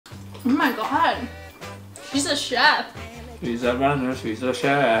Oh my god. She's a chef. She's a runner, she's a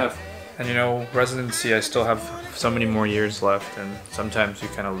chef. And you know, residency, I still have so many more years left, and sometimes you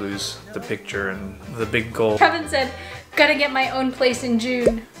kind of lose the picture and the big goal. Kevin said, gotta get my own place in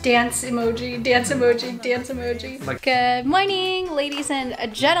June. Dance emoji, dance emoji, dance emoji. Like, good morning, ladies and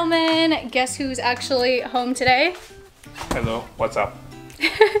gentlemen. Guess who's actually home today? hello, what's up?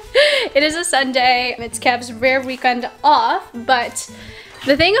 It is a Sunday. It's Kev's rare weekend off, but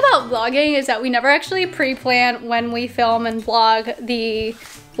the thing about vlogging is that we never actually pre-plan when we film and vlog the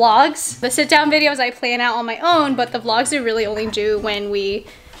vlogs. The sit-down videos I plan out on my own, but the vlogs are really only due when we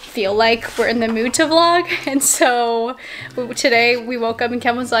feel like we're in the mood to vlog. And so today we woke up and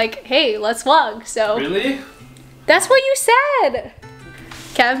Kev was like, hey, let's vlog. So really? That's what you said.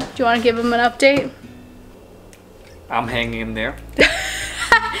 Kev, do you want to give him an update? I'm hanging in there.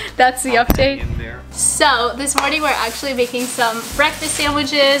 That's the update. In there. So this morning we're actually making some breakfast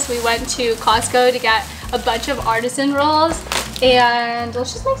sandwiches. We went to Costco to get a bunch of artisan rolls, and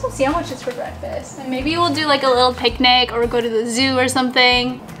let's just make some sandwiches for breakfast. And maybe we'll do like a little picnic or go to the zoo or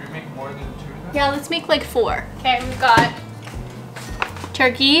something. Should we make more than 2 of them? Yeah, let's make like 4. Okay, we've got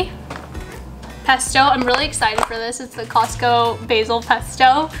turkey, pesto. I'm really excited for this. It's the Costco basil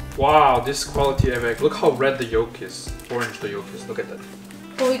pesto. Wow, this quality of egg. Look how red the yolk is. Orange the yolk is. Look at that.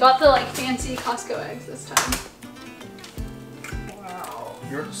 Well, we got the like fancy Costco eggs this time. Wow,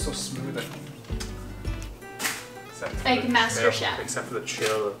 you're so smooth. Like Master Chef. Except for the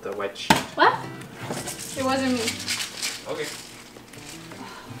trail of the white sheet. What? It wasn't me. Okay.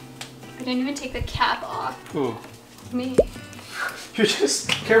 I didn't even take the cap off. Ooh. Me. You're just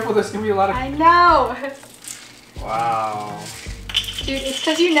careful, there's gonna be a lot of... I know. Wow. Dude, it's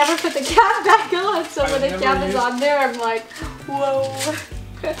because you never put the cap back on, so when the cap is on there, I'm like, whoa.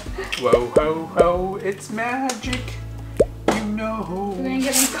 Whoa, ho, ho, it's magic. You know. We're gonna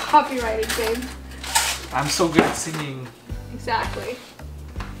get me copyrighted, babe. I'm so good at singing. Exactly.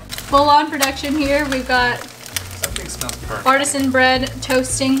 Full on production here. We've got Something smells burnt. artisan bread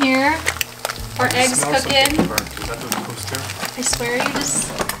toasting here. Our eggs cooking. Burnt. Is that the toaster? I swear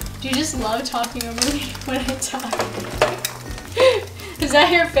you just love talking over me when I talk. Is that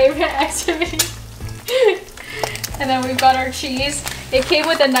your favorite activity? And then we've got our cheese. It came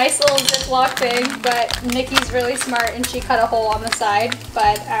with a nice little Ziploc thing, but Miki's really smart and she cut a hole on the side.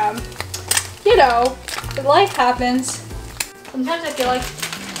 But, you know, life happens. Sometimes I feel like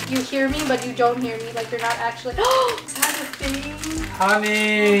you hear me, but you don't hear me. Like you're not actually. Oh, is that a thing?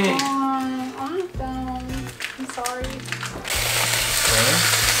 Honey! On the phone. I'm sorry. Really?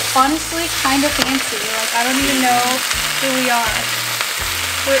 Honestly, kind of fancy. Like, I don't even know who we are.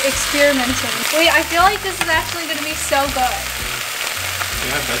 We're experimenting. Wait, I feel like this is actually going to be so good. Do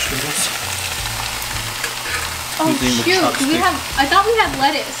you have vegetables? Oh, shoot. I thought we had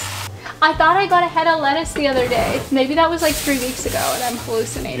lettuce. I thought I got a head of lettuce the other day. Maybe that was like 3 weeks ago and I'm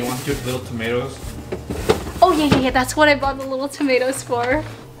hallucinating. You want to do little tomatoes? Oh, yeah. That's what I bought the little tomatoes for.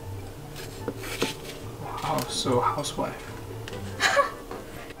 Wow, so housewife.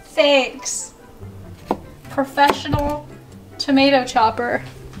 Thanks. Professional tomato chopper.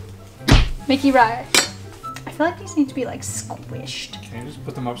 Mickey Rye. I feel like these need to be like squished. Can you just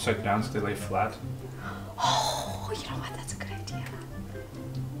put them upside down so they lay flat? Oh, you know what? That's a good idea.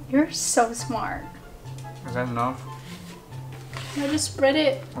 You're so smart. Is that enough? I just spread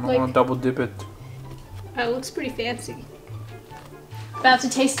it. I don't want to double dip it. Oh, it looks pretty fancy. About to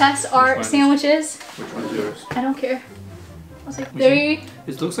taste test our sandwiches. Which one's yours? I don't care. I was like 3.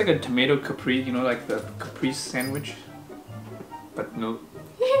 It looks like a tomato capri, you know, like the capri sandwich. But no.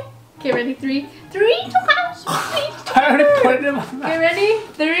 Okay, ready? 3, 2, 1. I already put it in my mouth. Okay, ready?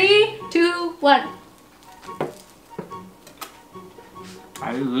 3, 2, 1.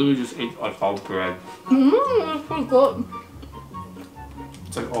 I literally just ate all bread. Mmm, so good.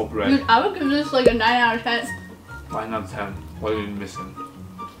 It's like all bread. Dude, I would give this like a 9 out of 10. Why not 10? What are you missing?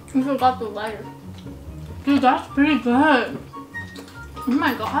 You forgot the letter. Dude, that's pretty good. Oh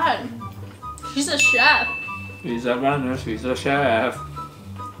my god. She's a chef. She's a runner, she's a chef.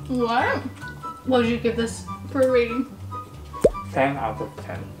 What? What would you give this for a rating? 10 out of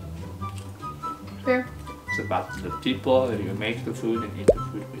 10. Fair. It's about the people that you make the food and eat the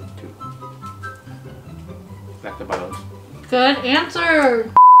food with too. Like the bottles. Good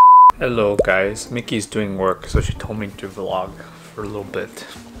answer. Hello guys, Miki's doing work, so she told me to vlog for a little bit.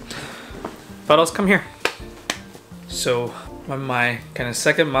 Bottles, come here. So, I'm in my kind of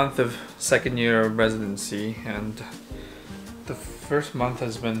second month of second year of residency, and the first month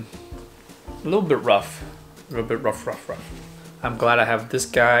has been a little bit rough. A little bit rough. I'm glad I have this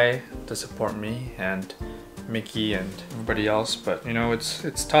guy to support me, and Miki and everybody else, but you know,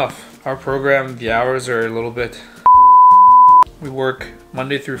 it's tough. Our program, the hours are a little bit. We work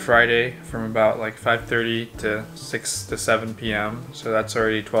Monday through Friday from about like 5:30 to 6 to 7 p.m. So that's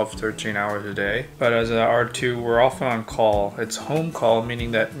already 12-13 hours a day. But as a R2, we're often on call. It's home call, meaning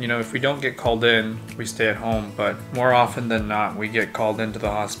that, you know, if we don't get called in, we stay at home. But more often than not, we get called into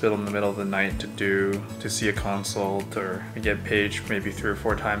the hospital in the middle of the night to see a consult, or we get paged maybe 3 or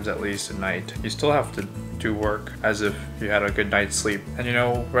 4 times at least a night. You still have to do work as if you had a good night's sleep. And you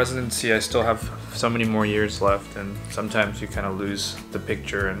know, residency, I still have so many more years left, and sometimes you kind of lose the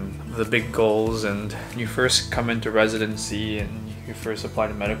picture and the big goals. And you first come into residency and you first apply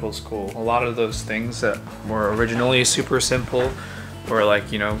to medical school, a lot of those things that were originally super simple were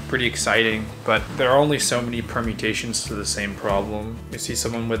like, you know, pretty exciting, but there are only so many permutations to the same problem. You see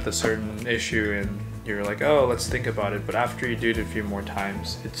someone with a certain issue and you're like, oh, let's think about it. But after you do it a few more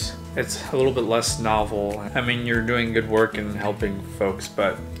times, it's a little bit less novel. I mean, you're doing good work and helping folks,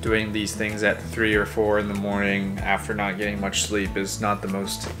 but doing these things at 3 or 4 in the morning after not getting much sleep is not the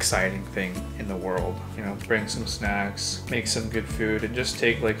most exciting thing in the world. You know, bring some snacks, make some good food, and just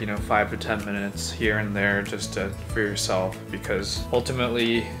take like, you know, 5 to 10 minutes here and there just for yourself, because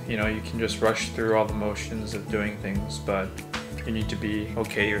ultimately, you know, you can just rush through all the motions of doing things, but you need to be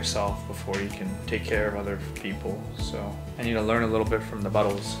okay yourself before you can take care of other people. So I need to learn a little bit from the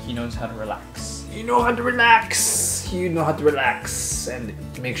Buttles. He knows how to relax. You know how to relax. You know how to relax, and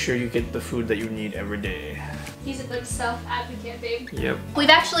make sure you get the food that you need every day. He's a good self-advocate, babe. Yep. We've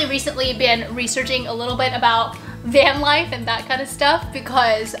actually recently been researching a little bit about van life and that kind of stuff,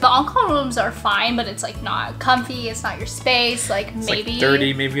 because the on-call rooms are fine, but it's like not comfy, it's not your space, like it's maybe like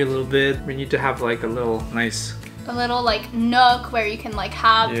dirty, maybe a little bit. We need to have like a little nice, a little like nook where you can like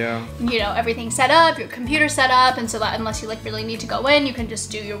have, you know, everything set up, your computer set up, and so that unless you like really need to go in, you can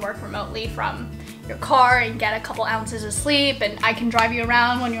just do your work remotely from your car and get a couple ounces of sleep, and I can drive you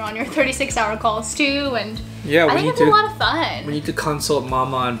around when you're on your 36-hour calls too, and yeah, I think it's a lot of fun. We need to consult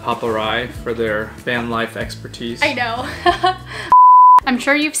Mama and Papa Rai for their van life expertise. I know. I'm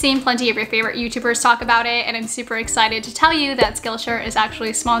sure you've seen plenty of your favorite YouTubers talk about it, and I'm super excited to tell you that Skillshare is actually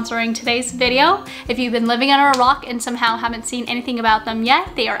sponsoring today's video. If you've been living under a rock and somehow haven't seen anything about them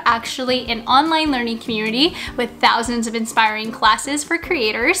yet, they are actually an online learning community with thousands of inspiring classes for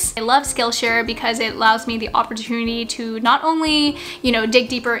creators. I love Skillshare because it allows me the opportunity to not only, you know, dig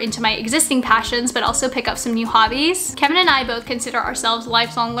deeper into my existing passions, but also pick up some new hobbies. Kevin and I both consider ourselves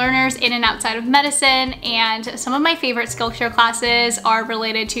lifelong learners in and outside of medicine, and some of my favorite Skillshare classes are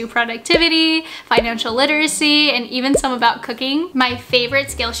related to productivity, financial literacy, and even some about cooking. My favorite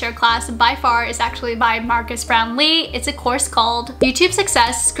Skillshare class by far is actually by Marcus Brownlee. It's a course called YouTube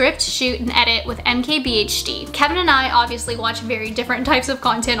Success, Script, Shoot, and Edit with 𝘀cie𝗰𝗶𝗹. Kevin and I obviously watch very different types of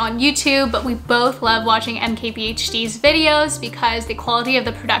content on YouTube, but we both love watching 𝘀cie𝗰𝗶𝗹's videos because the quality of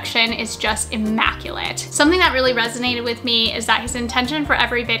the production is just immaculate. Something that really resonated with me is that his intention for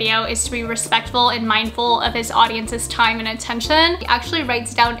every video is to be respectful and mindful of his audience's time and attention. He actually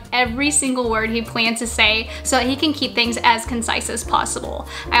writes down every single word he plans to say so that he can keep things as concise as possible.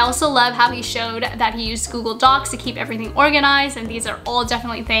 I also love how he showed that he used Google Docs to keep everything organized, and these are all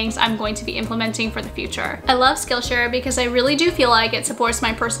definitely things I'm going to be implementing for the future. I love Skillshare because I really do feel like it supports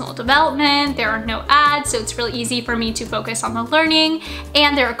my personal development. There are no ads, so it's really easy for me to focus on the learning,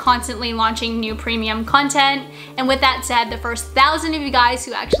 and they're constantly launching new premium content. And with that said, the first 1,000 of you guys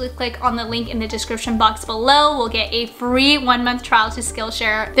who actually click on the link in the description box below will get a free 1-month trial to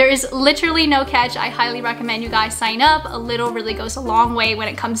Skillshare. There is literally no catch. I highly recommend you guys sign up. A little really goes a long way when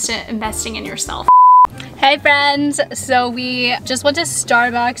it comes to investing in yourself. Hey friends, so we just went to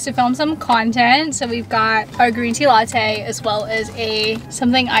Starbucks to film some content. So we've got our green tea latte as well as a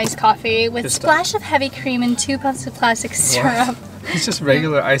something iced coffee with a splash of heavy cream and 2 pumps of plastic syrup. It's just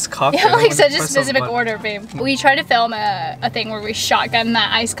regular iced coffee. Yeah, like such a specific order, babe. We tried to film a thing where we shotgun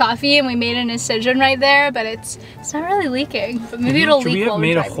that iced coffee and we made an incision right there, but it's not really leaking. But maybe it'll leak. Should we have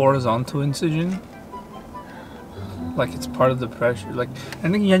made a horizontal incision? Like it's part of the pressure. Like I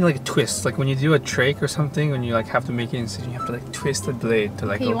think you had like a twist. Like when you do a trach or something, when you like have to make an incision, you have to like twist the blade to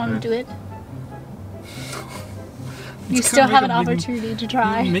like. Okay, you want to do it? You still have an opportunity to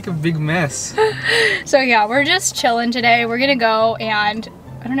try. Make a big mess. So yeah, we're just chilling today. We're gonna go and,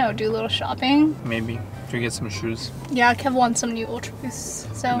 I don't know, do a little shopping. Maybe. Should we get some shoes? Yeah, Kev wants some new Ultras.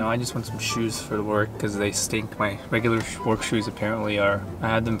 So. No, I just want some shoes for work because they stink. My regular work shoes apparently are. I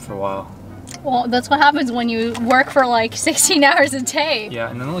had them for a while. Well, that's what happens when you work for like 16 hours a day. Yeah,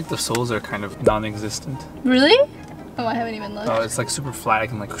 and then like the soles are kind of non-existent. Really? Oh, I haven't even looked. Oh, it's like super flat. I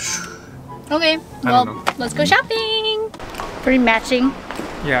can like whoosh. Okay, well, let's go shopping. Pretty matching.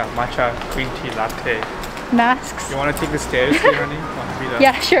 Yeah, matcha green tea latte. masks. You want to take the stairs here, honey?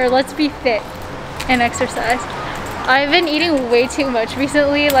 Yeah, sure. Let's be fit and exercise. I've been eating way too much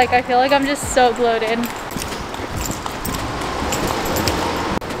recently. Like, I feel like I'm just so bloated.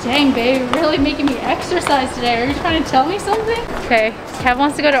 Dang, babe, you're really making me exercise today. Are you trying to tell me something? Okay, Kev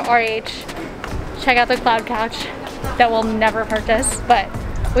wants to go to RH. Check out the cloud couch. That will never hurt us, but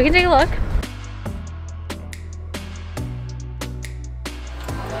we can take a look.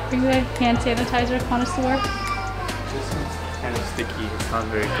 Are you a hand sanitizer connoisseur? This is kind of sticky. It's not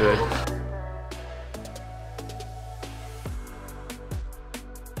very good.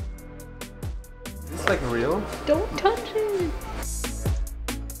 Is this like real? Don't touch it.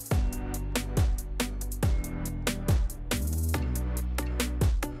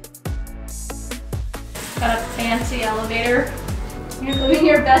 Got a fancy elevator. You're living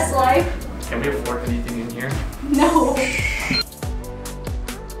your best life. Can we afford anything in here? No.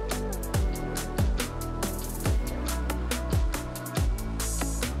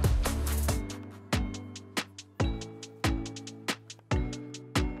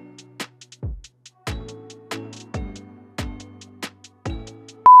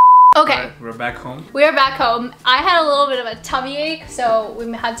 Okay. Alright, we're back home. We are back home. I had a little bit of a tummy ache, so we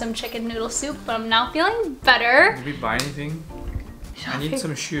had some chicken noodle soup, but I'm now feeling better. Did we buy anything? I need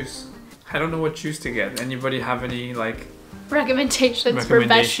some shoes. I don't know what shoes to get. Anybody have any like recommendations for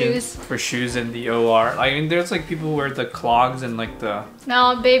best shoes? For shoes in the OR. I mean, there's like people who wear the clogs and like the...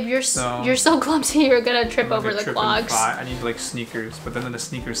 No, babe, you're so clumsy. You're gonna trip over the clogs. I need like sneakers, but then the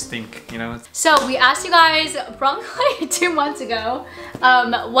sneakers stink, you know? So we asked you guys probably like 2 months ago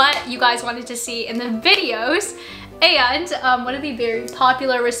what you guys wanted to see in the videos. And one of the very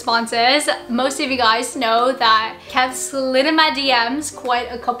popular responses, most of you guys know that Kev slid in my DMs quite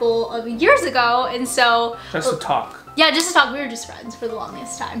a couple of years ago, and so... Just to talk. Yeah, just to talk. We were just friends for the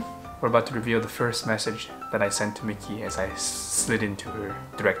longest time. We're about to reveal the first message that I sent to Miki as I slid into her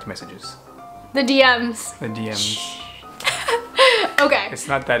direct messages. The DMs. The DMs. Okay. It's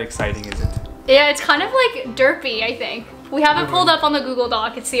not that exciting, is it? Yeah, it's kind of like derpy, I think. We have it pulled up on the Google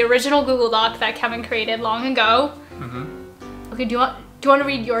Doc. It's the original Google Doc that Kevin created long ago. Okay, do you want to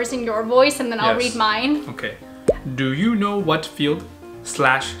read yours in your voice and then I'll read mine? Okay. Do you know what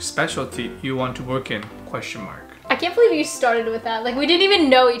field/specialty you want to work in? ? I can't believe you started with that. Like, we didn't even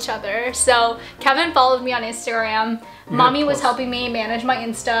know each other. So Kevin followed me on Instagram. Mommy was helping me manage my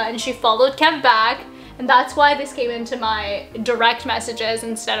Insta and she followed Kev back. And that's why this came into my direct messages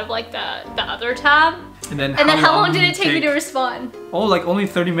instead of like the other tab. And then how long did it take me to respond? Oh, like only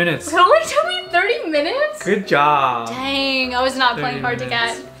 30 minutes. It only took me 30 minutes? Good job. Dang, I was not playing hard to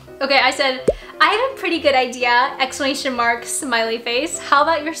get. Okay, I said, I have a pretty good idea, ! Smiley face. How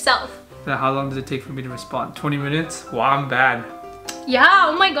about yourself? Now, how long did it take for me to respond? 20 minutes? Wow, I'm bad. Yeah,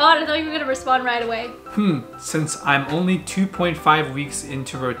 oh my god, I thought you were gonna respond right away. Since I'm only 2.5 weeks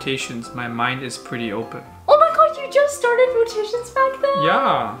into rotations, my mind is pretty open. Oh my god, you just started rotations back then?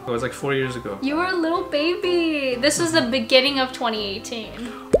 Yeah, it was like 4 years ago. You were a little baby. This was the beginning of 2018.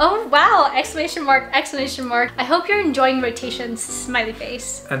 Oh wow, ! I hope you're enjoying rotations, smiley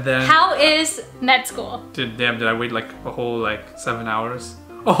face. And then... How is med school? Did I wait like a whole like 7 hours?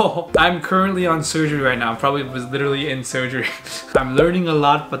 Oh, I'm currently on surgery right now. I probably was literally in surgery. I'm learning a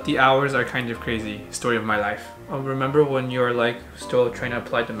lot, but the hours are kind of crazy. Story of my life. Oh, remember when you were like still trying to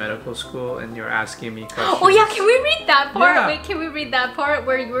apply to medical school and you're asking me questions? Oh yeah, can we read that part? Yeah. Wait, can we read that part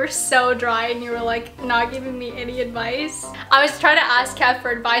where you were so dry and you were like not giving me any advice? I was trying to ask Kev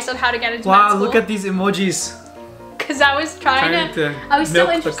for advice on how to get into med school. Wow, look at these emojis. Cause I was trying to I was still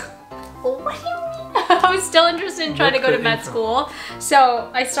interested. What do you mean? I was still interested in trying to go to med school. So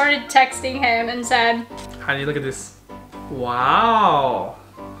I started texting him and said, honey, look at this. Wow.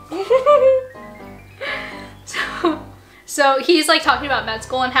 So he's like talking about med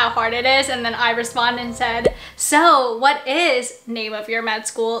school and how hard it is, and then I responded and said, so what is name of your med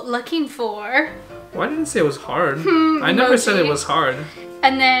school looking for? Well, I didn't say it was hard. I never said it was hard.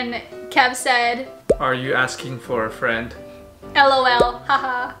 And then Kev said, are you asking for a friend? LOL,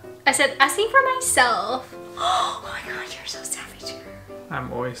 haha. I said, asking for myself. Oh my god, you're so savage.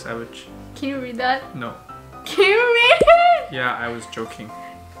 I'm always savage. Can you read that? No. Can you read it? Yeah, I was joking.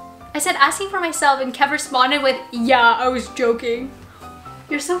 I said, asking for myself, and Kev responded with, yeah, I was joking.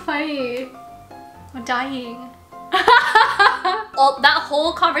 You're so funny. I'm dying. Well, that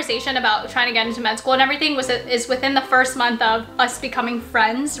whole conversation about trying to get into med school and everything is within the first month of us becoming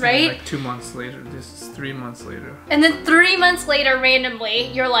friends, right? Like 2 months later. This is 3 months later. And then 3 months later,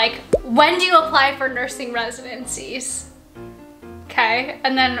 randomly, you're like, when do you apply for nursing residencies? Okay,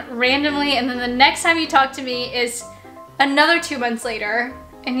 and then randomly, and then the next time you talk to me is another 2 months later,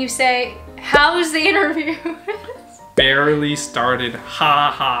 and you say, How's the interview? Barely started.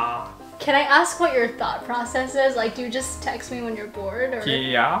 Ha ha. Can I ask what your thought process is? Like, do you just text me when you're bored? Or?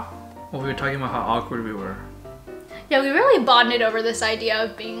 Yeah. Well, we were talking about how awkward we were. Yeah, we really bonded over this idea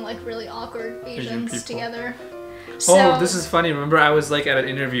of being like really awkward Asians together. So, oh, this is funny. Remember, I was like at an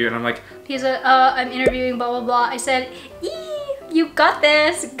interview and I'm like, he's I'm interviewing blah blah blah. I said, you got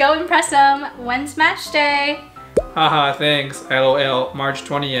this. Go impress them. When's match day? Haha, thanks. LOL. March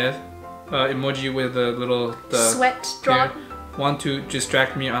 20th. Emoji with the little sweat drop. Here. Want to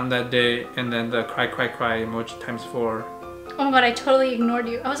distract me on that day, and then the cry emoji times 4. Oh my god, I totally ignored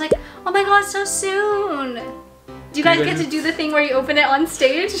you. I was like, oh my god, so soon. Do you guys get to do the thing where you open it on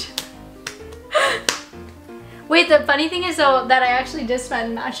stage? Wait, the funny thing is though that I actually did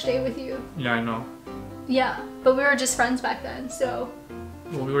spend match day with you. Yeah, I know. Yeah, but we were just friends back then, so.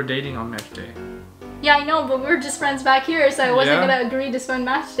 Well, we were dating on match day. Yeah, I know, but we were just friends back here, so I wasn't gonna agree to spend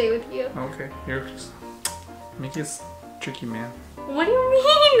match day with you. Okay, you're Miki's tricky, man. What do you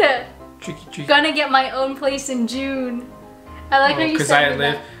mean? Tricky. Gonna get my own place in June. I like how you said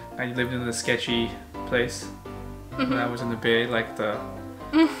that. I lived in the sketchy place when I was in the Bay, like had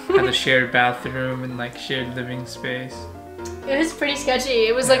a shared bathroom and like shared living space. It was pretty sketchy.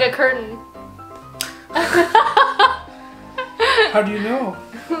 It was like a curtain. How do you know?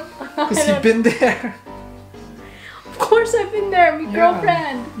 Because you've been there. Of course I've been there, my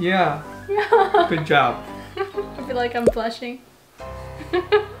girlfriend. Yeah. Good job. I feel like I'm blushing.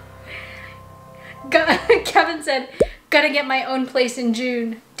 Kevin said, gotta get my own place in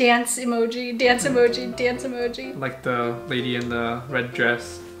June. Dance emoji, dance emoji, dance emoji. Like the lady in the red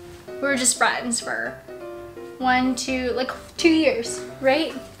dress. We were just friends for 2 years,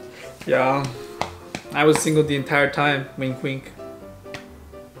 right? Yeah. I was single the entire time. Wink, wink.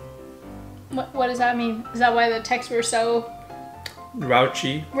 What does that mean? Is that why the texts were so...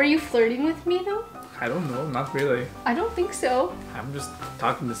 Grouchy? Were you flirting with me though? I don't know, not really. I don't think so. I'm just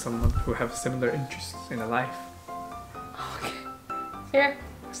talking to someone who have similar interests in life. Okay. Here.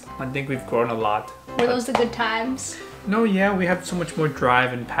 I think we've grown a lot. Were those the good times? No, yeah, we had so much more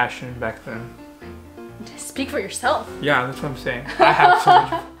drive and passion back then. Speak for yourself. Yeah, that's what I'm saying. I have so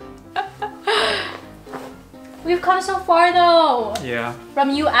much. We've come so far though. Yeah.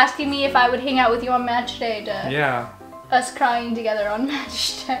 From you asking me if I would hang out with you on match day to us crying together on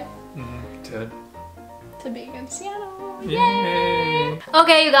match day. To being in Seattle. Yay!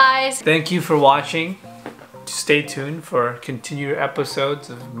 Okay, you guys. Thank you for watching. Stay tuned for continued episodes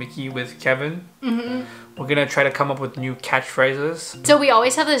of Miki with Kevin. We're gonna try to come up with new catchphrases. So we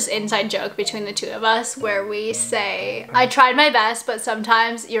always have this inside joke between the two of us where we say, I tried my best, but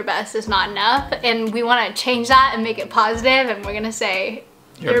sometimes your best is not enough. And we want to change that and make it positive, and we're gonna say,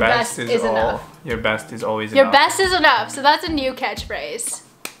 your best is enough. Your best is always enough. Your best is enough. So that's a new catchphrase.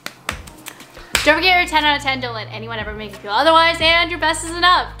 Don't forget your 10 out of 10. Don't let anyone ever make you feel otherwise. And your best is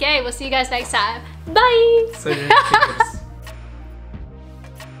enough. Okay, we'll see you guys next time. Bye.